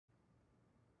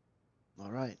All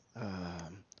right.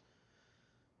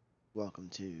 Welcome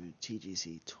to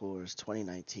TGC Tours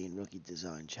 2019 Rookie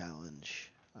Design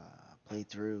Challenge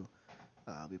playthrough.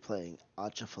 I'll be playing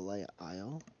Atchafalaya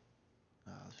Isle.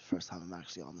 It's the first time I'm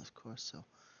actually on this course, so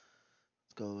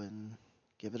let's go and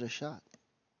give it a shot.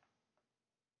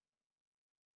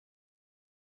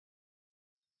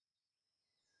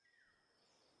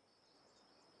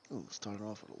 Ooh, starting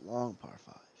off with a long par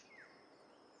 5.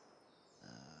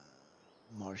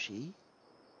 Marshy.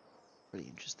 Pretty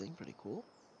interesting, pretty cool.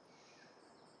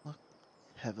 Look,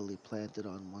 heavily planted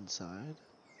on one side.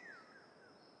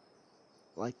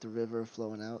 Like the river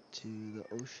flowing out to the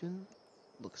ocean.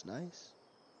 Looks nice.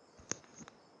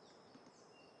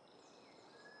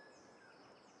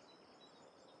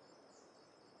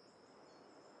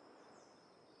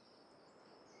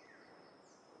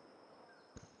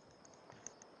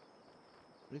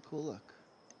 Pretty cool look.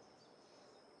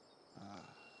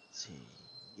 Let's see,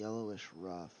 yellowish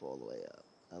rough all the way up.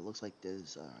 It looks like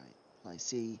there's, alright, I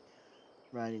see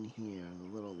right in here,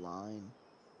 the little line.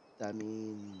 That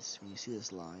means, when you see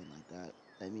this line like that,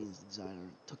 that means the designer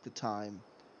took the time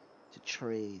to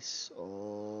trace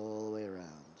all the way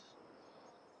around.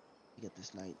 You get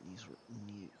this nice,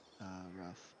 neat,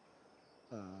 rough.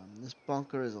 This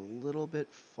bunker is a little bit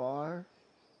far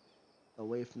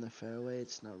away from the fairway.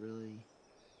 It's not really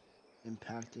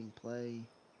impacting play.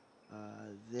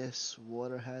 This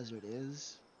water hazard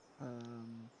is.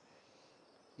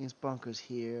 These bunkers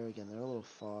here, again, they're a little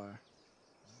far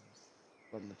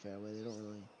from the fairway. They don't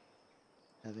really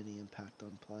have any impact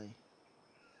on play.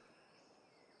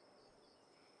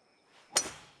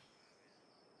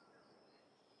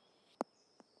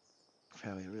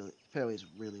 Fairway's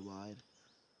really wide.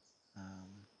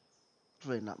 There's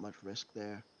really not much risk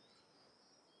there.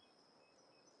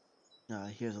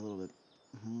 Here's a little bit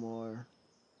more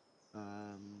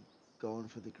going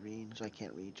for the green, which I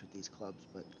can't reach with these clubs,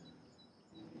 but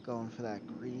going for that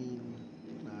green.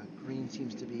 Green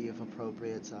seems to be of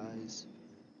appropriate size.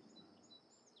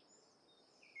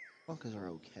 Bunkers are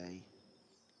okay.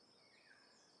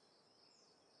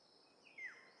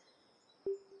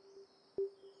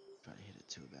 Try to hit it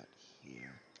to about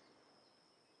here.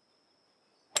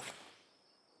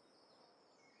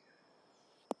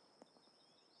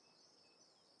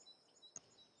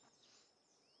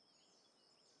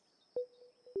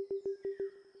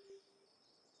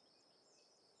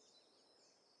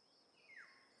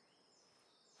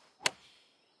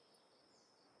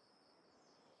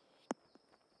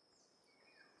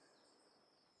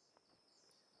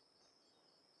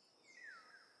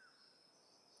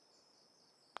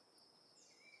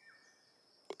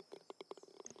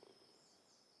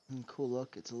 Cool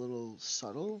look. It's a little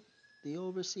subtle, the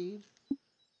overseed.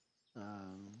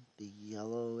 The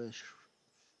yellowish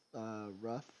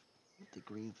rough with the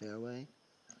green fairway.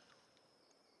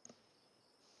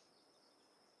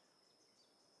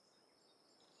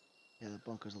 Yeah, the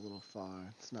bunker's a little far.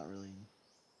 It's not really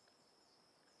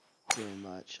doing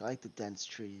much. I like the dense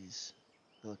trees.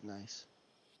 They look nice.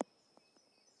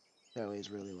 Fairway's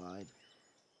really wide.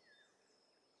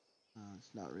 It's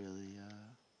not really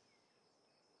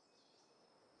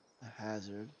a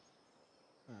hazard.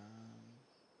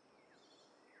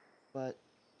 But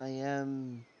I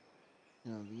am,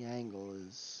 the angle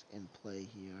is in play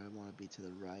here. I want to be to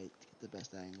the right to get the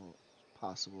best angle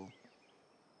possible.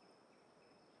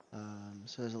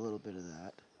 So there's a little bit of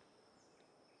that.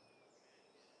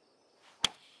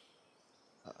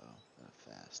 Uh-oh, got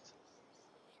fast.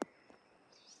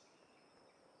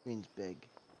 Green's big.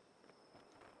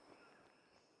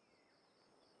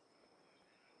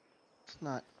 It's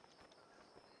not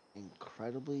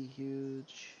incredibly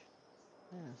huge.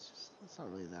 Yeah, it's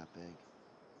not really that big.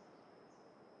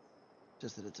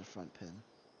 Just that it's a front pin.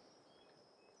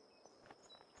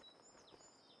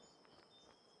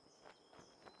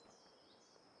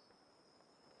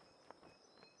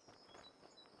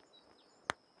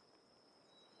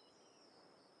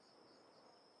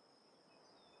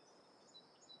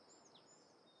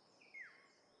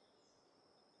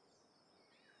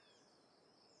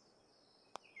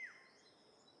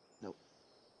 Nope.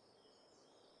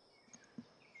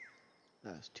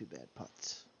 That's two bad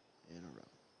putts in a row.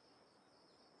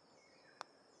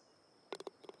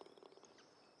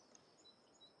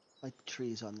 Like the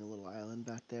trees on the little island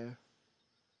back there.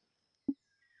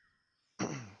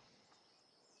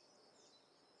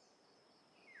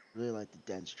 Really like the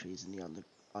dense trees and the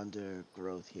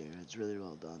undergrowth here. It's really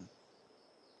well done.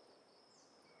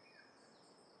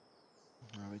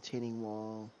 Retaining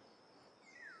wall.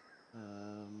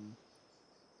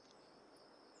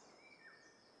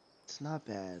 It's not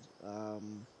bad.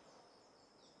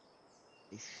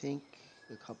 I think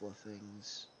a couple of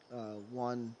things.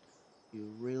 One, you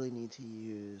really need to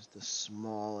use the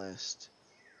smallest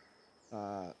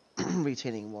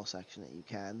retaining wall section that you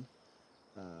can.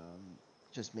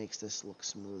 Just makes this look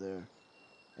smoother.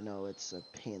 I know it's a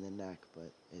pain in the neck,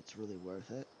 but it's really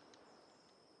worth it.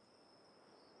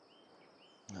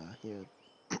 Here,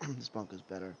 this bunker's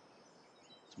better.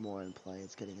 It's more in play.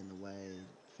 It's getting in the way.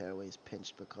 Fairway's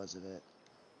pinched because of it.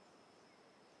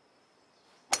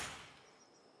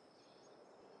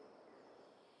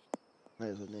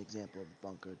 There's an example of the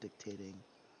bunker dictating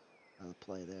the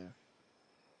play there.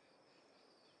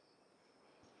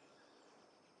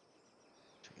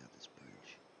 Check out this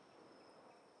bridge.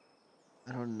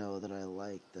 I don't know that I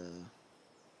like the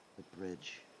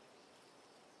bridge.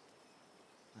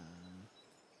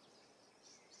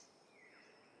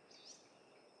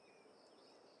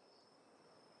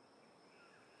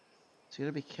 So you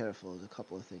gotta be careful. There's a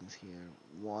couple of things here.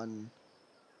 One,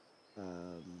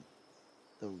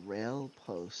 the rail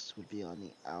posts would be on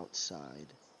the outside,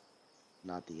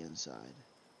 not the inside.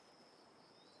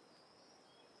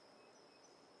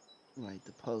 Right,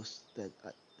 the post that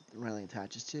the railing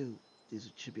attaches to,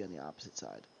 these should be on the opposite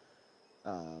side.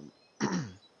 Um,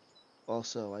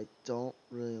 also, I don't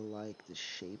really like the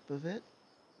shape of it.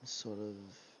 It sort of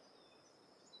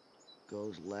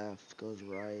goes left, goes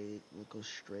right, it goes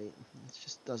straight. It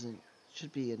just doesn't,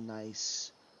 should be a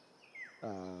nice,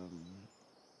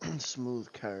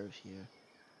 smooth curve here.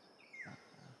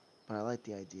 But I like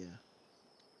the idea.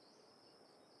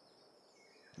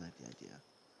 I like the idea.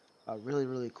 A really,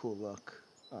 really cool look.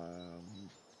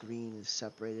 Green is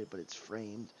separated, but it's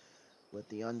framed with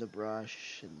the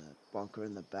underbrush and the bunker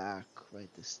in the back, right?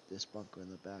 This bunker in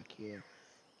the back here,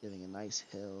 giving a nice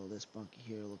hill. This bunker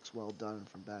here looks well done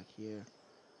from back here.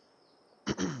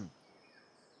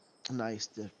 Nice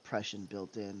depression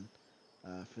built in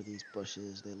for these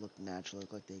bushes. They look natural,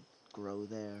 look like they grow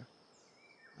there.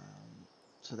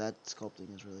 So that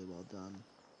sculpting is really well done.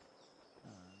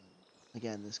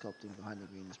 Again, the sculpting behind the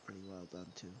green is pretty well done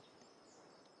too.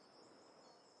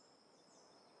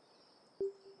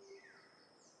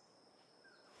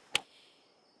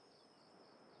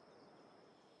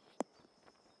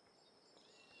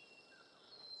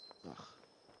 Ugh,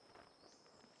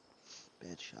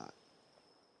 bad shot.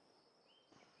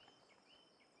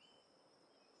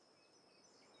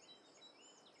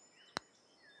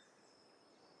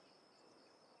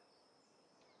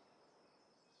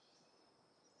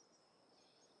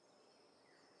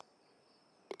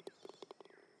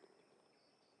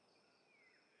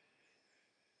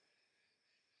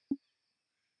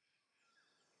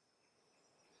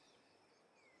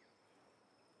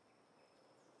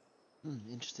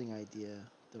 Interesting idea.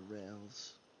 The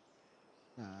rails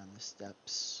and the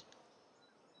steps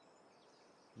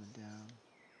and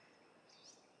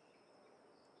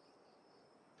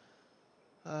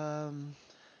down.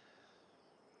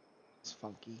 It's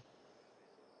funky.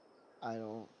 I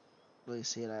don't really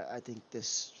see it. I think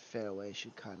this fairway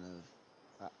should kind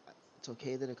of. It's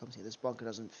okay that it comes here. This bunker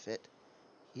doesn't fit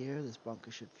here. This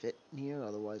bunker should fit in here.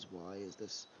 Otherwise, why is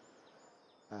this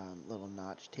little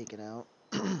notch taken out?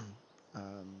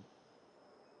 um,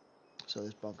 so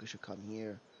this bunker should come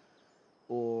here,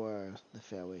 or the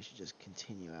fairway should just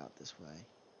continue out this way,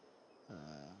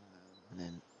 and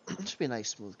then it should be a nice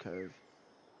smooth curve,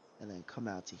 and then come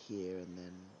out to here, and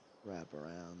then wrap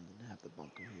around and have the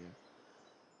bunker here.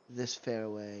 This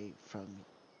fairway from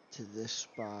to this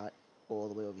spot all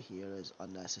the way over here is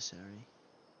unnecessary.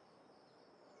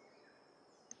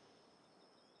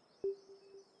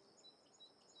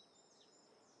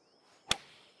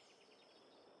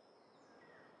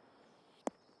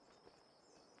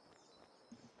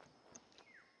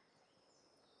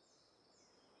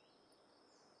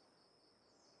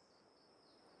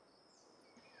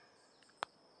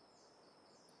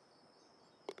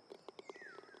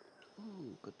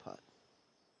 Ooh, good putt.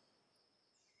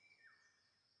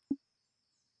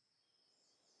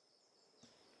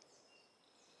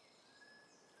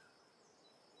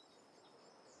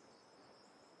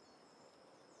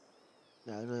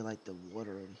 Yeah, I really like the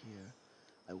water over here.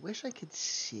 I wish I could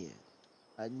see it.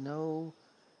 I know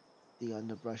the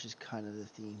underbrush is kind of the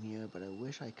theme here, but I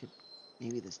wish I could.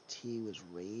 Maybe this tee was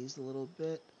raised a little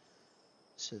bit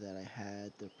so that I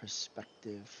had the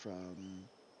perspective from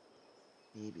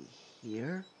maybe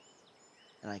here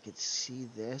and I could see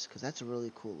this because that's a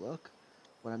really cool look.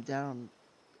 When I'm down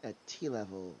at tee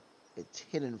level, it's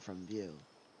hidden from view,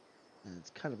 and it's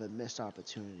kind of a missed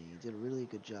opportunity. You did a really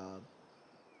good job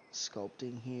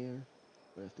sculpting here,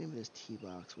 but if maybe this tee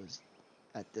box was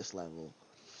at this level,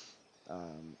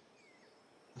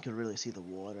 you could really see the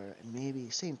water, and maybe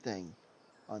same thing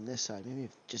on this side, maybe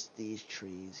if just these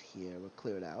trees here were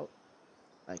cleared out,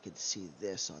 I could see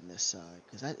this on this side,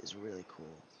 because that is really cool.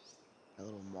 A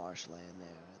little marshland there.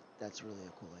 That's really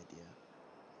a cool idea.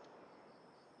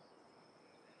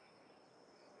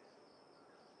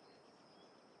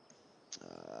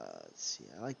 Let's see.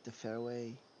 I like the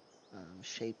fairway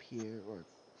shape here, or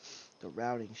the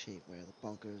routing shape where the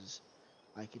bunkers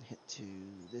I can hit to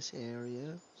this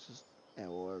area,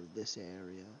 or this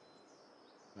area.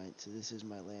 Right. So this is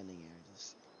my landing area.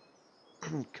 This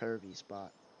curvy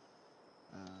spot.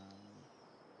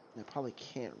 I probably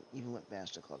can't, even with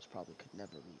master clubs, probably could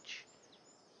never reach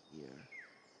here.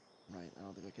 Right. I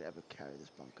don't think I could ever carry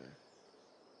this bunker.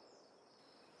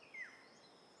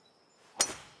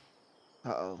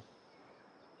 Uh-oh.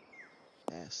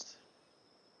 Missed.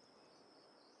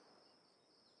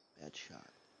 Bad shot.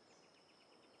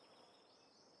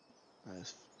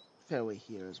 This fairway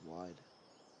here is wide.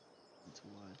 It's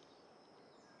wide.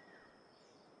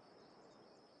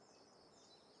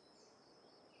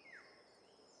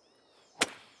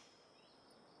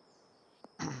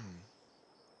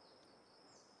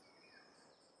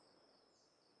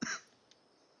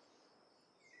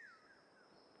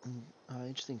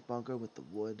 Interesting bunker with the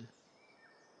wood.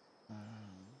 And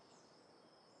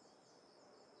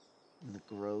the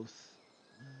growth.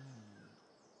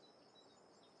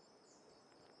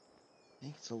 I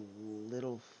think it's a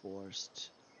little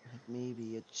forced. Like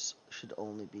maybe it should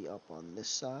only be up on this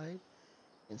side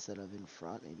instead of in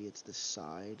front. Maybe it's the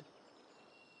side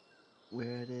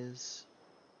where it is.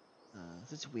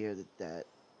 It's weird that,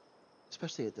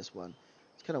 especially at this one,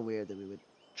 it's kind of weird that we would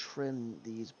trim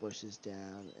these bushes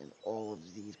down and all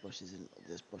of these bushes and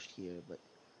this bush here, but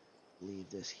leave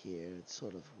this here. It's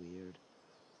sort of weird.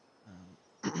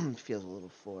 Feels a little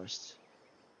forced.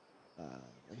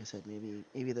 Like I said,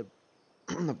 maybe the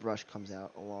the brush comes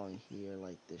out along here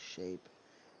like this shape,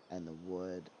 and the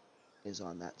wood is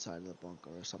on that side of the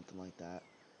bunker or something like that.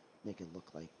 Make it look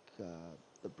like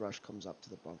the brush comes up to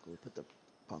the bunker. We put the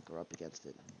bunker up against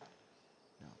it,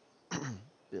 and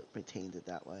retained it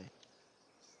that way.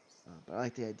 But I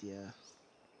like the idea.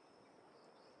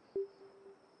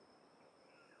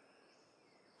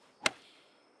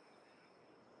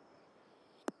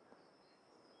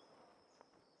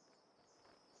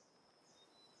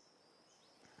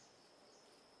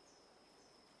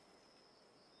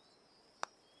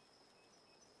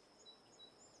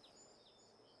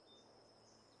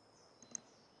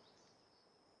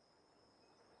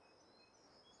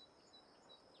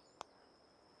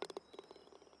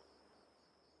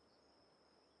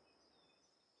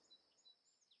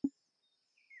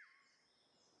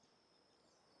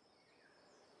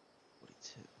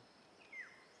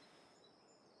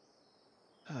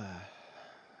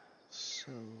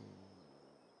 So,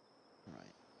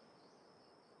 right,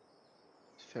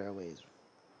 fairway is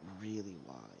really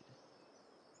wide.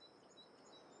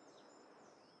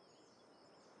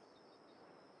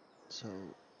 So,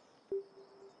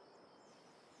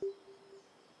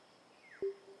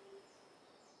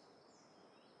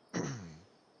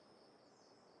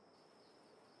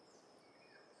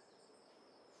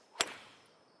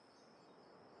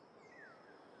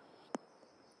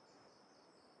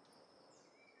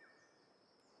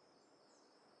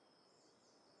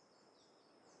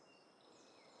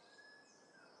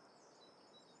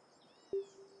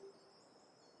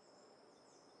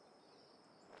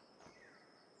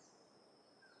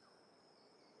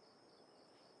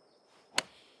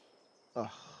 ugh,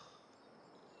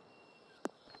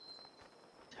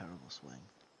 terrible swing.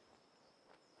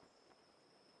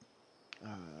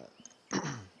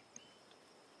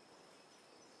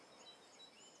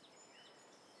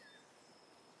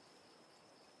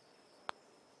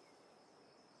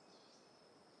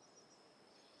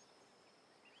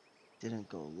 Didn't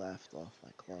go left off my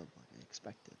club like I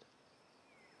expected.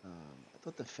 I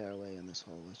thought the fairway on this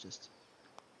hole was just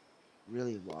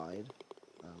really wide.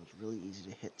 It was really easy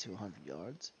to hit to 100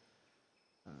 yards.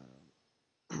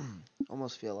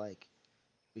 Almost feel like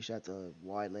we should have the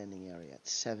wide landing area at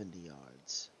 70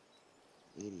 yards,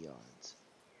 80 yards,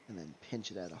 and then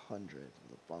pinch it at 100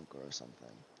 with a bunker or something.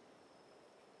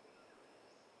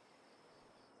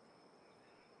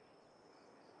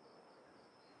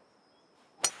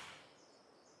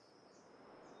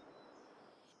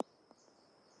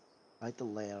 I like the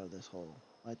layout of this hole.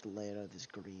 I like the layout of this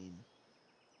green.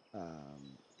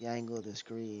 The angle of this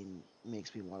green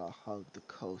makes me want to hug the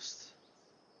coast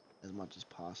as much as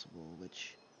possible,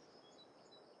 which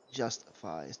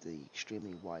justifies the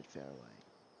extremely wide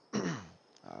fairway.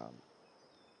 um,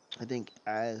 I think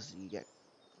as you get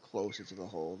closer to the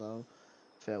hole, though,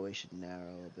 fairway should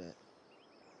narrow a bit.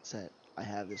 So I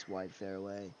have this wide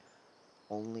fairway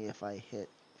only if I hit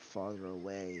farther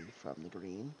away from the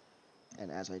green. And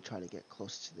as I try to get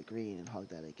closer to the green and hug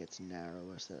that, it gets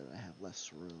narrower so that I have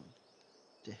less room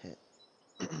to hit.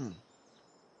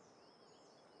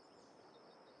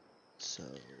 So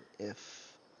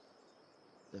if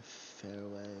the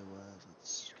fairway was,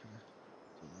 let's kind of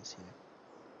do this here.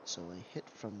 So I hit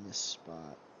from this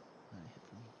spot. I hit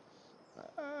from.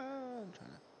 I'm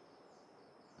trying to.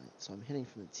 Right, so I'm hitting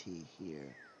from the tee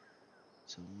here.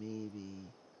 So maybe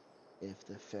if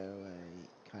the fairway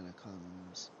kind of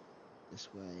comes this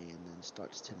way and then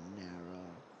starts to narrow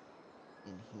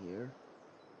in here,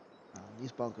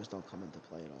 these bunkers don't come into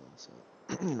play at all, so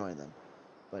ignore them.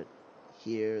 But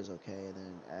here is okay, and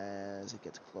then as it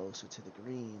gets closer to the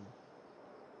green,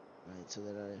 right, so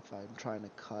that if I'm trying to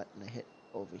cut and I hit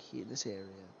over here in this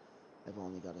area, I've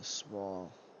only got a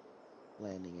small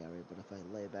landing area, but if I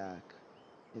lay back,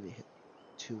 maybe hit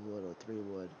 2 wood or 3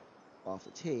 wood off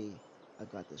the tee,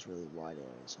 I've got this really wide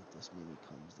area, so if this maybe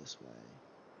comes this way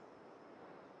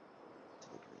to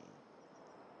the green,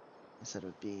 instead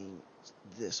of being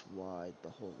this wide the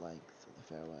whole length of the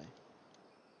fairway,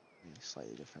 maybe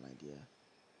slightly different idea.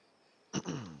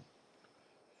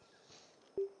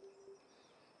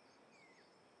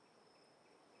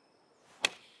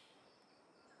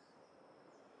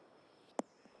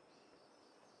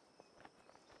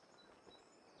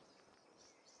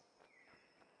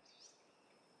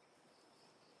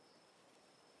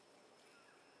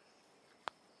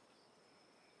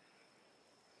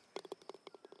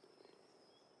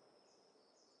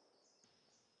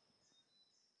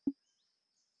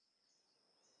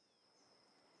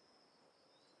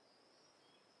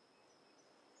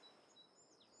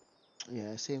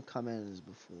 Yeah, same comment as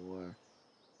before.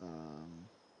 Um,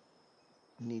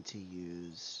 need to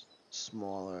use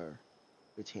smaller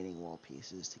retaining wall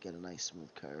pieces to get a nice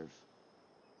smooth curve.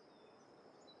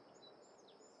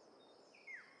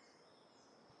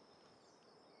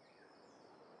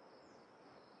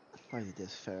 Like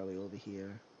this fairway over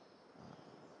here.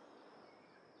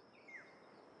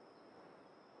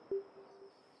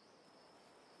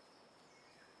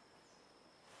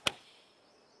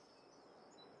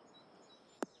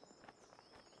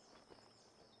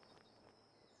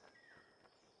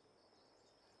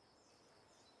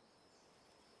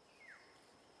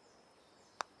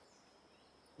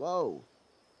 Whoa!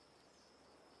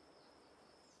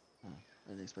 I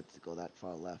didn't expect it to go that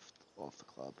far left off the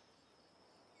club.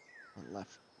 Went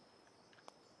left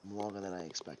longer than I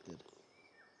expected.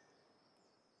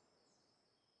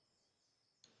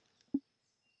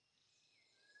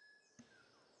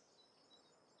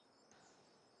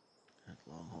 That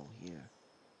long hole here.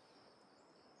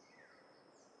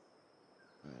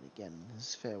 Alright, again,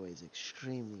 this fairway is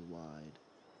extremely wide.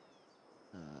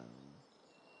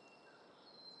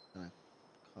 Gonna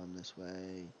come this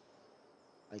way.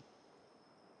 I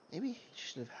maybe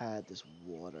should have had this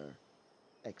water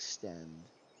extend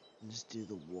and just do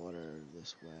the water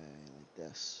this way, like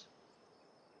this.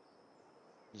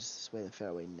 Just this way the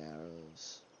fairway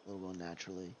narrows a little more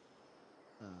naturally.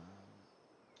 Um,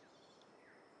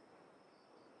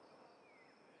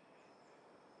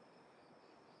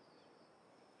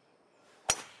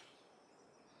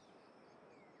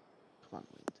 come on,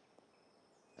 wind.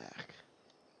 Back.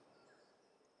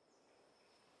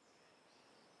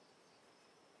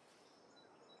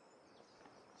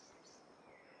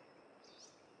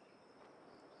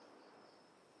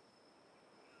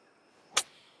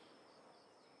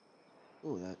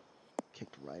 Ooh, that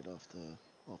kicked right off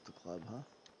the club, huh?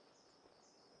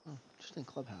 Oh, interesting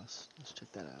clubhouse. Let's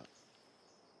check that out.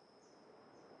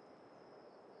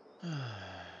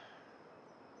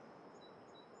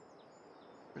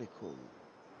 Pretty cool.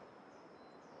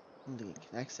 I don't think it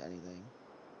connects to anything.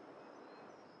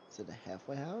 Is it a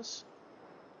halfway house?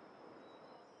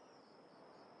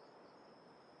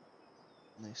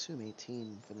 And I assume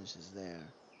 18 finishes there.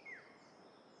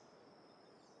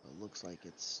 It looks like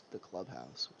it's the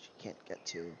clubhouse, which you can't get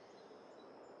to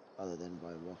other than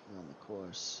by walking on the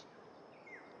course.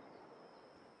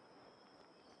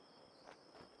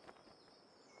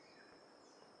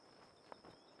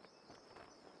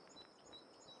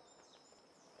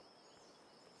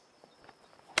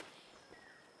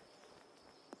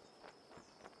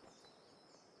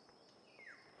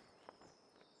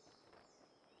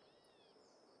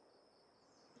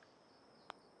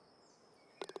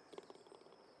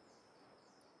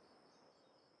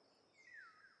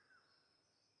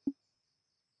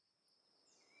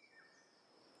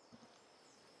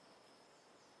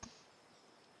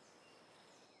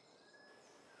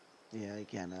 Yeah,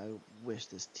 again, I wish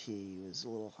this tee was a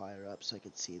little higher up so I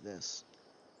could see this.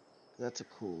 That's a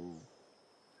cool.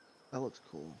 That looks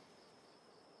cool.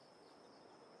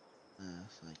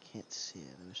 So I can't see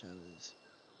it. I wish I was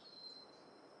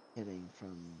hitting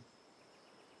from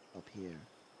up here.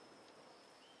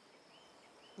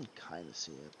 I can kind of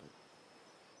see it, but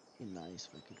it'd be nice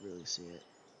if I could really see it.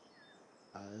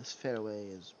 This fairway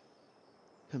is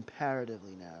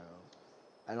comparatively narrow.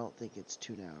 I don't think it's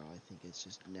too narrow. I think it's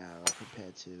just narrow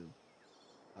compared to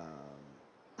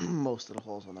most of the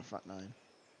holes on the front nine.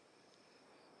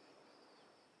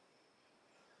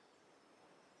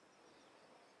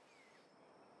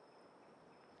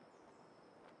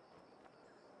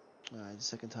 The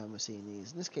second time we're seeing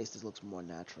these. In this case, this looks more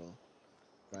natural,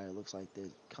 right? It looks like it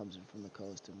comes in from the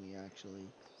coast, and we actually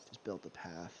just built a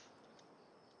path.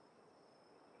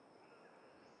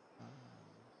 Um,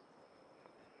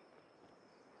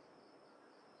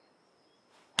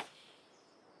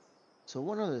 so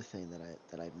one other thing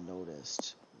that I've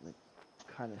noticed that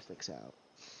kind of sticks out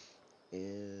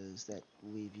is that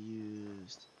we've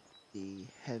used the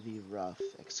heavy rough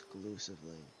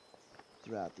exclusively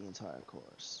throughout the entire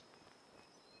course.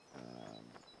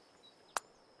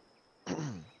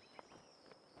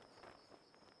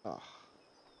 Oh,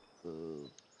 boo.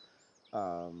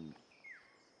 Um,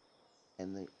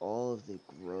 and all of the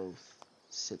growth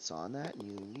sits on that, and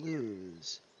you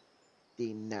lose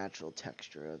the natural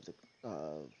texture of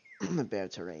the bare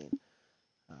terrain.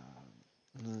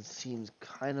 It seems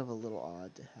kind of a little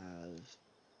odd to have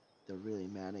the really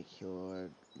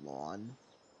manicured lawn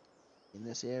in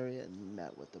this area and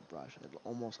met with the brush. I'd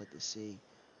almost like to see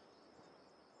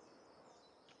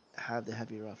have the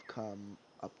heavy rough come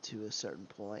up to a certain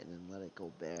point and then let it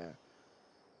go bare,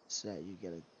 so that you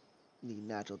get the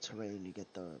natural terrain. You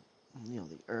get the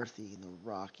earthy and the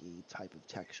rocky type of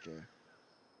texture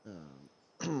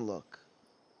look.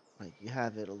 Like you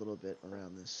have it a little bit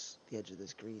around the edge of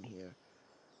this green here.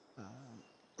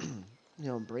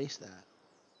 Embrace that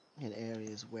in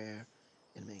areas where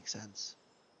it makes sense.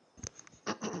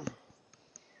 All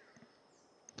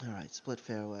right, split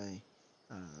fairway.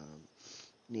 Um,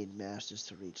 Need masters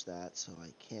to reach that, so I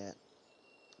can't.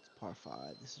 It's par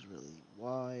 5. This is really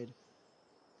wide.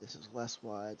 This is less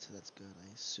wide, so that's good.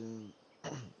 I assume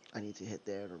I need to hit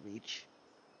there to reach,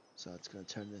 so it's going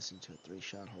to turn this into a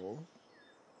 3-shot hole.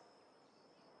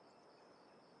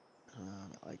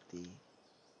 I like the.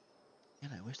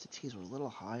 And I wish the tees were a little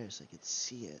higher so I could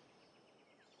see it.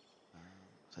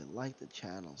 So I like the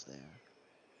channels there.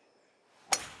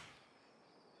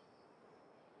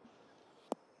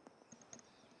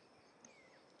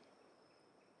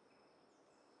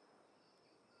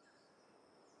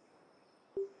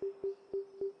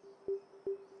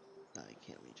 No, I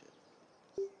can't reach it.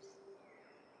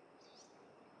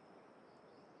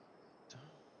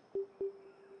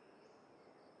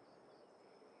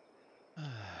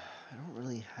 I don't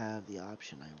really have the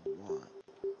option I want.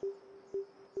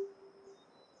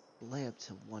 Lay up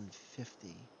to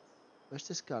 150. Wish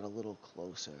this got a little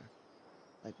closer.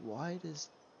 Like, why does...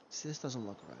 See, this doesn't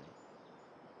look right.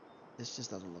 This just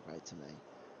doesn't look right to me.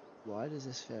 Why does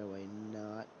this fairway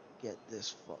not get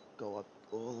this go up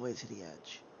all the way to the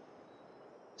edge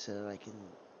so that I can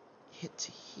hit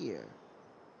to here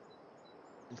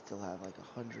and still have like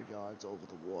 100 yards over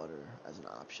the water as an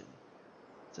option?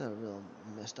 It's a real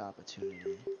missed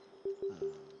opportunity.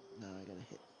 Now I gotta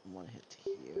want to hit to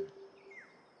here,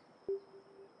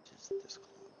 which is this club.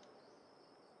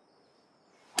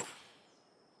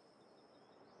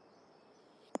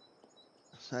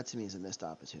 So that to me is a missed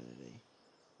opportunity.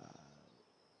 Uh,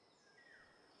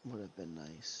 would have been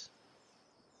nice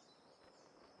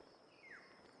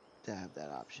to have that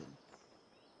option.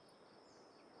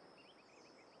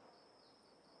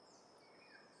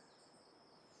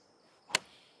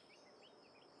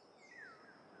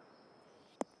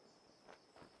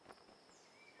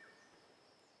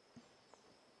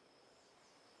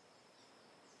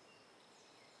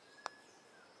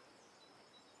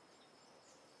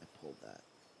 I pulled that.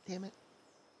 Damn it.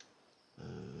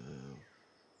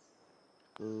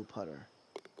 Ooh, putter.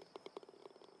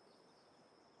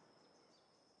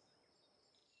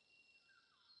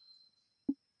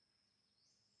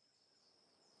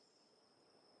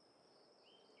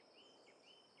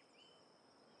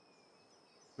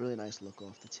 Really nice look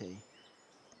off the tee.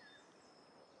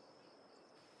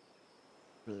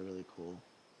 Really, really cool.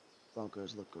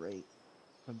 Bunkers look great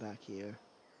from back here.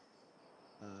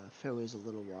 Fairway's a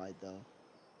little wide though.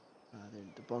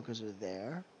 The bunkers are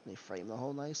there. They frame the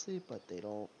hole nicely, but they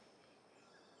don't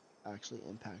actually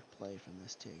impact play from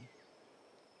this tee.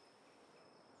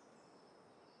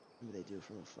 Maybe they do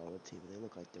from a forward tee, but they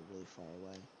look like they're really far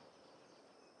away.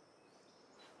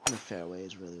 And the fairway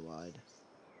is really wide.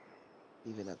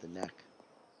 even at the neck.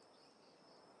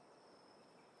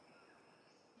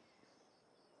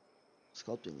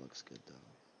 Sculpting looks good though.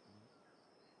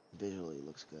 Visually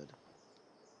looks good.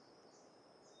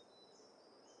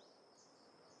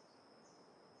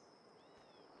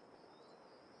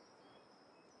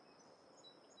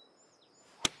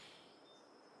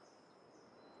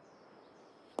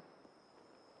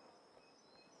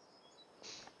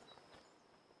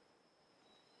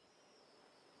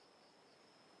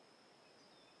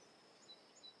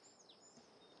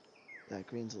 That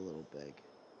green's a little big.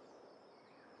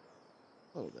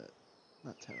 A little bit.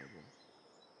 Not terrible.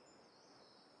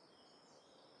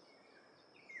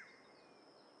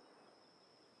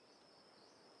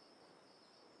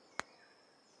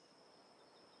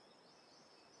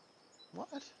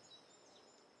 What?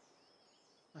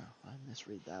 Oh, I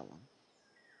misread that one.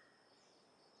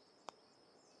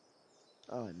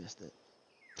 Oh, I missed it.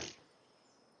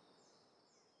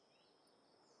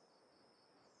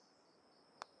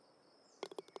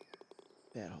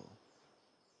 Bad hole.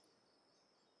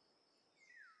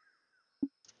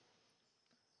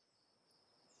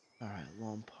 Alright,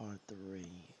 long part 3.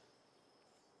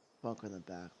 Bunker in the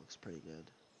back looks pretty good.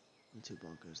 And 2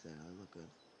 bunkers there, they look good.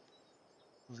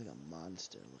 Looks like a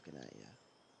monster looking at you.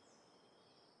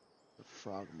 A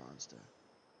frog monster.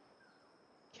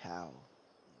 Cow.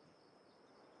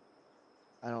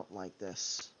 I don't like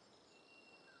this.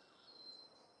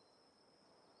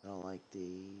 I don't like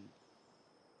the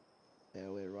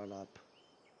fairway run up.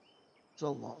 It's a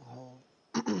long hole.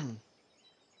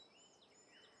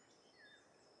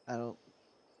 I don't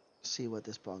see what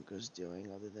this bunker's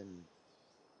doing other than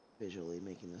visually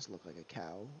making this look like a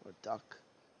cow or duck.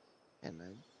 And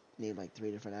I named like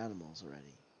 3 different animals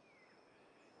already.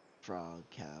 Frog,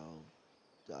 cow,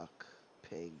 duck,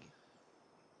 pig,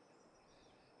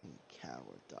 and cow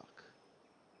or duck.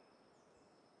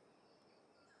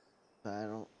 But I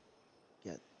don't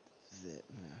get that.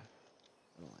 Nah,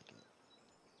 I don't like it.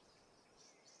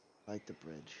 I like the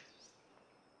bridge.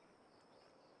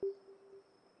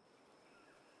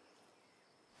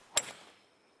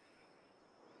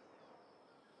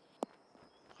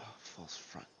 Oh, false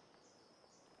front.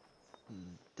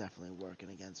 Definitely working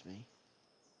against me.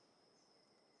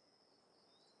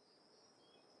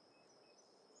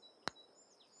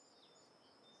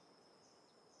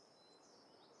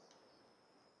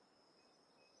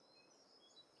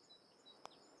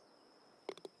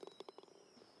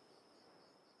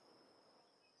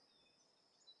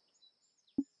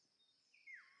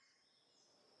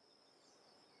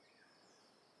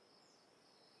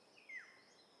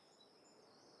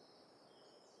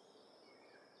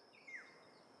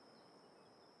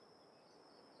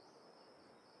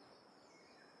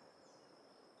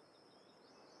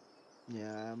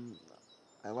 Yeah,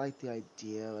 I like the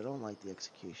idea. I don't like the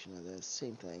execution of this.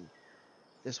 Same thing.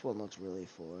 This one looks really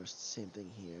forced. Same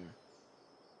thing here.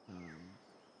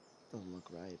 Doesn't look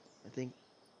right. I think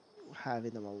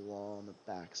having them along the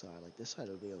backside, like this side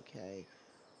would be okay.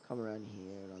 Come around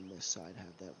here and on this side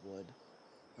have that wood.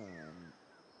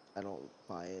 I don't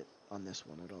buy it on this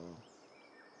one at all.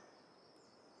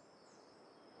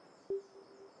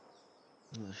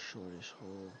 The shortish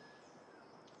hole.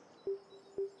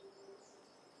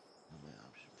 My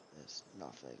option for this,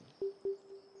 nothing.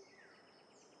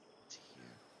 It's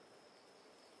here.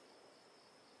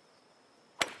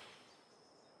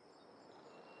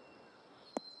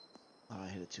 Oh, I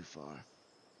hit it too far.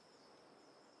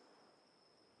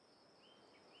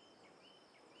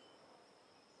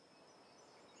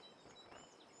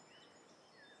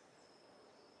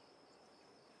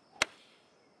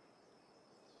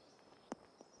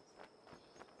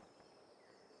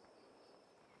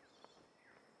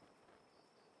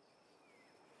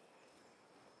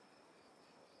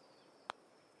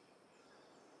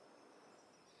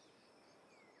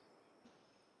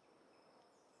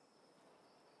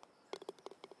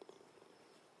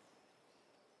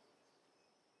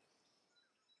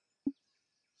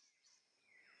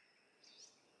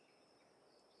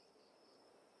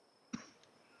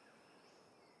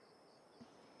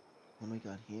 What do we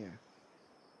got here?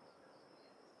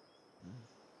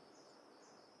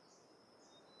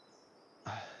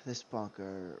 This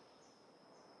bunker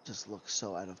just looks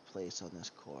so out of place on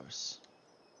this course.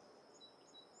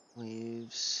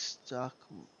 We've stuck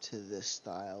to this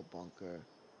style bunker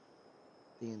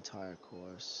the entire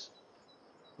course,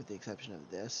 with the exception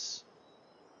of this.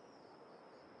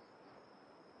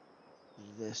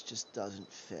 This just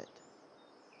doesn't fit.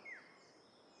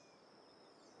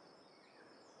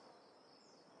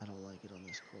 I don't like it on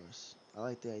this course. I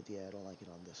like the idea, I don't like it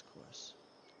on this course.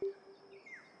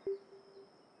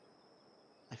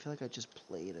 I feel like I just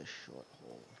played a short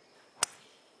hole.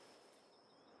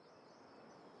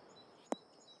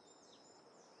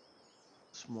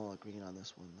 Smaller green on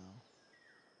this one though.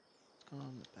 What's going on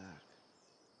in the back?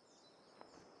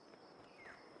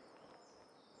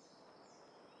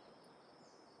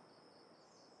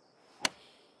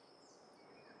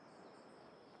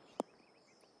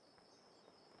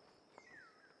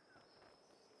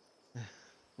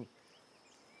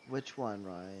 Which one,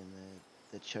 Ryan?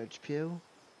 The church pew?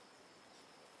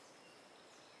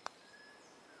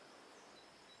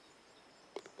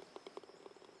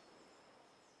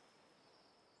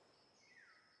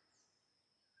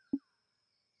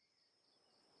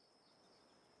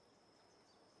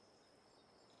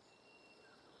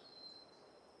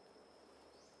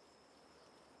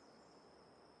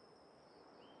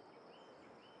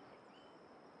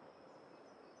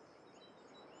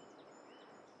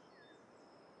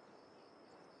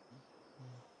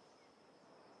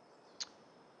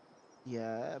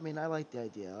 Yeah, I mean, I like the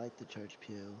idea. I like the church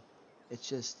pew. It's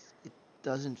just, it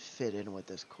doesn't fit in with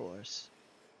this course.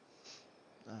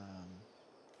 Um,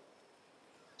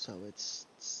 so it's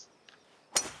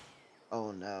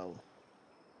oh no.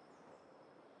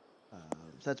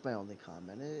 So that's my only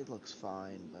comment. It looks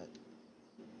fine, but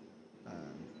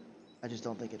um, I just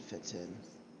don't think it fits in.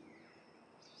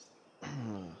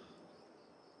 Alright.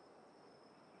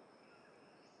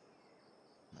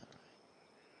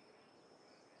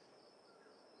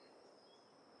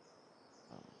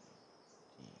 Oh,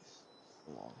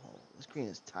 jeez. Long hole. This green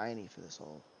is tiny for this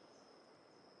hole.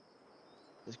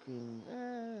 This green,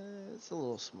 it's a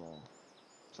little small.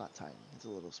 It's not tiny. It's a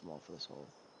little small for this hole.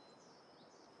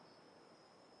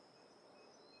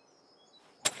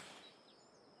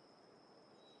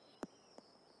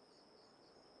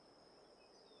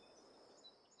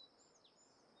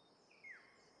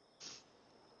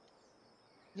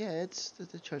 Yeah, it's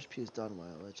the church pew's done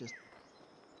well. It just,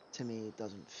 to me, it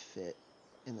doesn't fit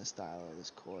in the style of this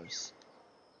course.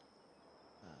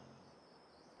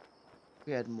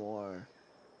 We had more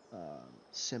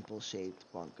simple shaped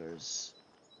bunkers,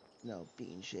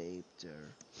 bean shaped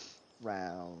or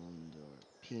round or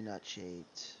peanut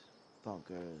shaped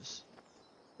bunkers,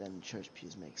 then church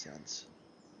pews make sense.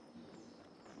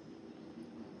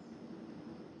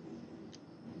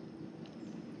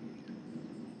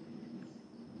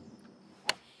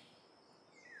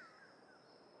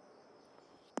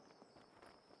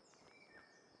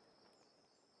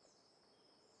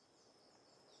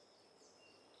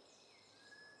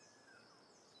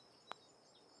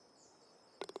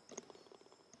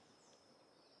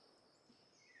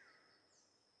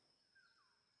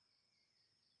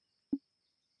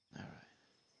 All right,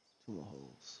 two more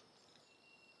holes.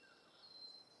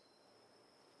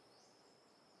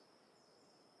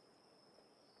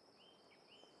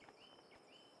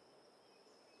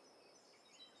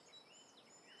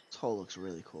 This hole looks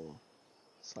really cool.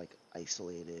 It's like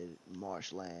isolated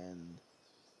marshland.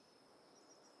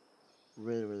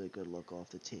 Really, really good look off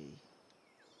the tee.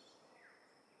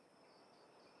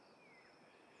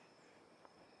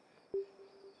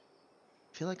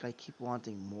 I feel like I keep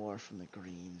wanting more from the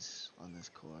greens on this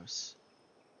course.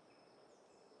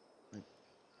 Like,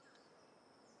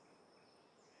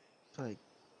 I feel like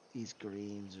these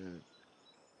greens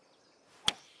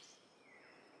are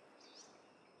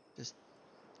just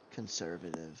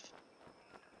conservative.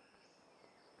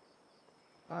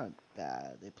 Aren't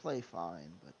bad. They play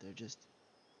fine, but they're just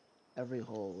every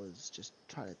hole is just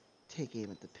trying to take aim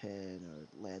at the pin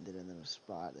or land it in a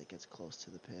spot that gets close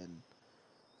to the pin.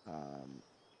 Um,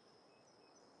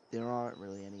 there aren't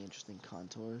really any interesting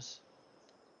contours.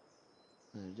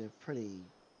 They're pretty.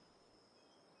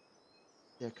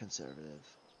 They're conservative.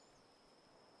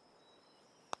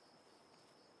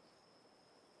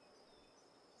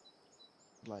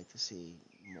 I'd like to see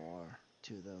more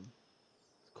to them.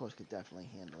 The course could definitely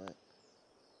handle it.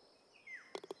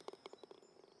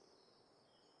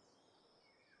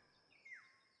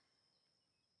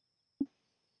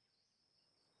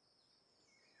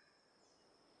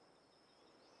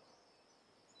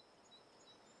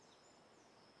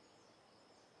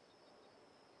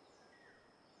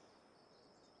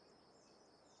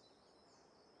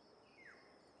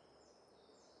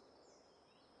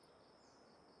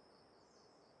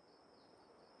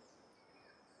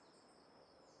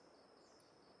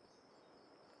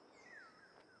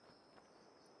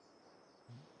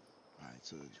 Alright,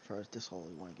 so first this hole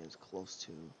we want to get as close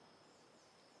to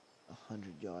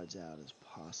 100 yards out as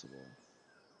possible.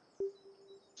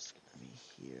 It's gonna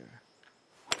be here.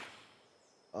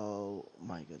 Oh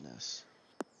my goodness.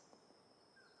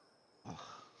 Oh,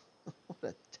 what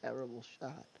a terrible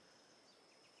shot.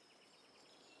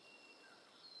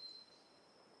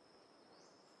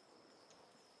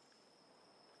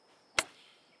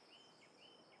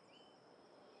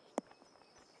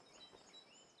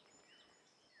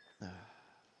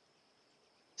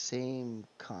 Same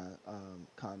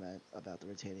comment about the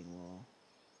retaining wall.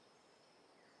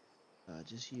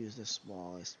 Just use the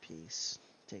smallest piece.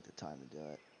 Take the time to do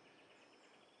it.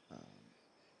 Um,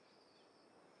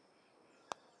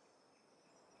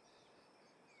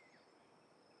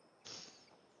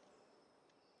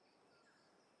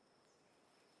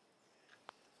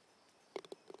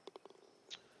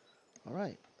 all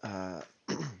right.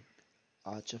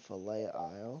 Atchafalaya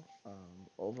Isle.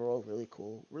 Overall, really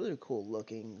cool. Really cool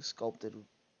looking. Sculpting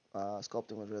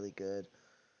was really good.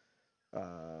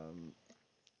 Um,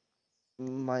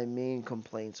 my main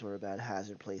complaints were about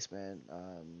hazard placement.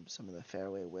 Some of the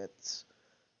fairway widths.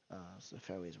 So the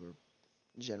fairways were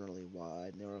generally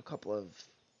wide. And there were a couple of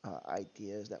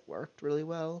ideas that worked really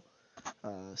well.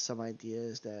 Some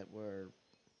ideas that were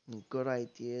good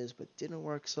ideas but didn't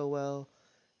work so well,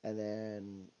 and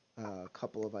then a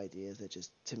couple of ideas that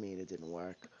just to me that didn't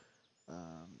work.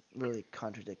 Really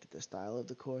contradicted the style of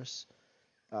the course.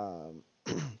 Um,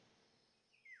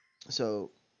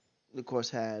 so the course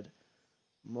had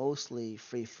mostly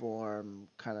free form,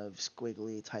 kind of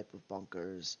squiggly type of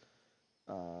bunkers.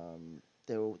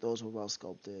 Those were well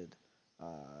sculpted.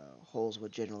 Holes were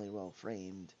generally well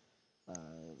framed.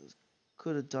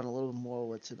 Could have done a little more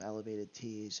with some elevated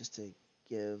tees just to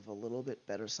give a little bit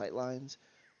better sight lines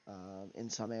in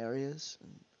some areas.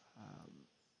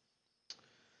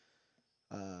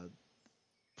 Uh,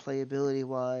 Playability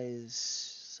wise,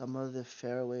 some of the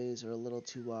fairways are a little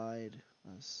too wide.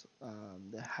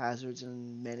 The hazards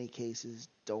in many cases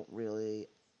don't really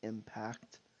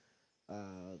impact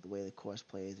the way the course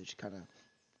plays, which kind of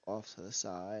off to the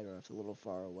side or if it's a little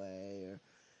far away, or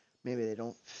maybe they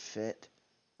don't fit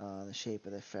the shape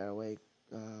of the fairway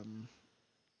um,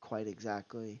 quite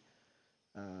exactly.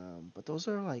 But those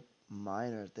are like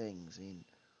minor things. I mean,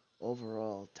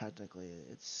 overall, technically,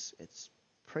 it's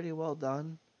pretty well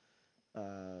done.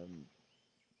 Um,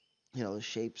 the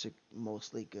shapes are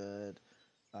mostly good.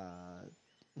 Uh,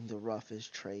 the rough is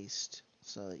traced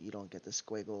so that you don't get the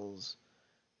squiggles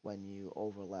when you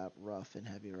overlap rough and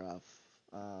heavy rough.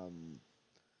 Um,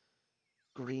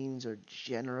 Greens are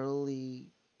generally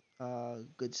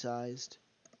good sized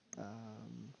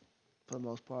for the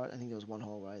most part. I think there was one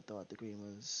hole where I thought the green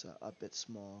was a bit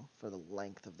small for the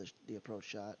length of the approach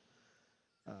shot.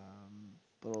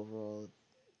 But overall,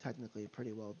 technically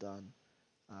pretty well done.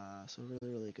 So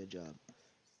really, really good job.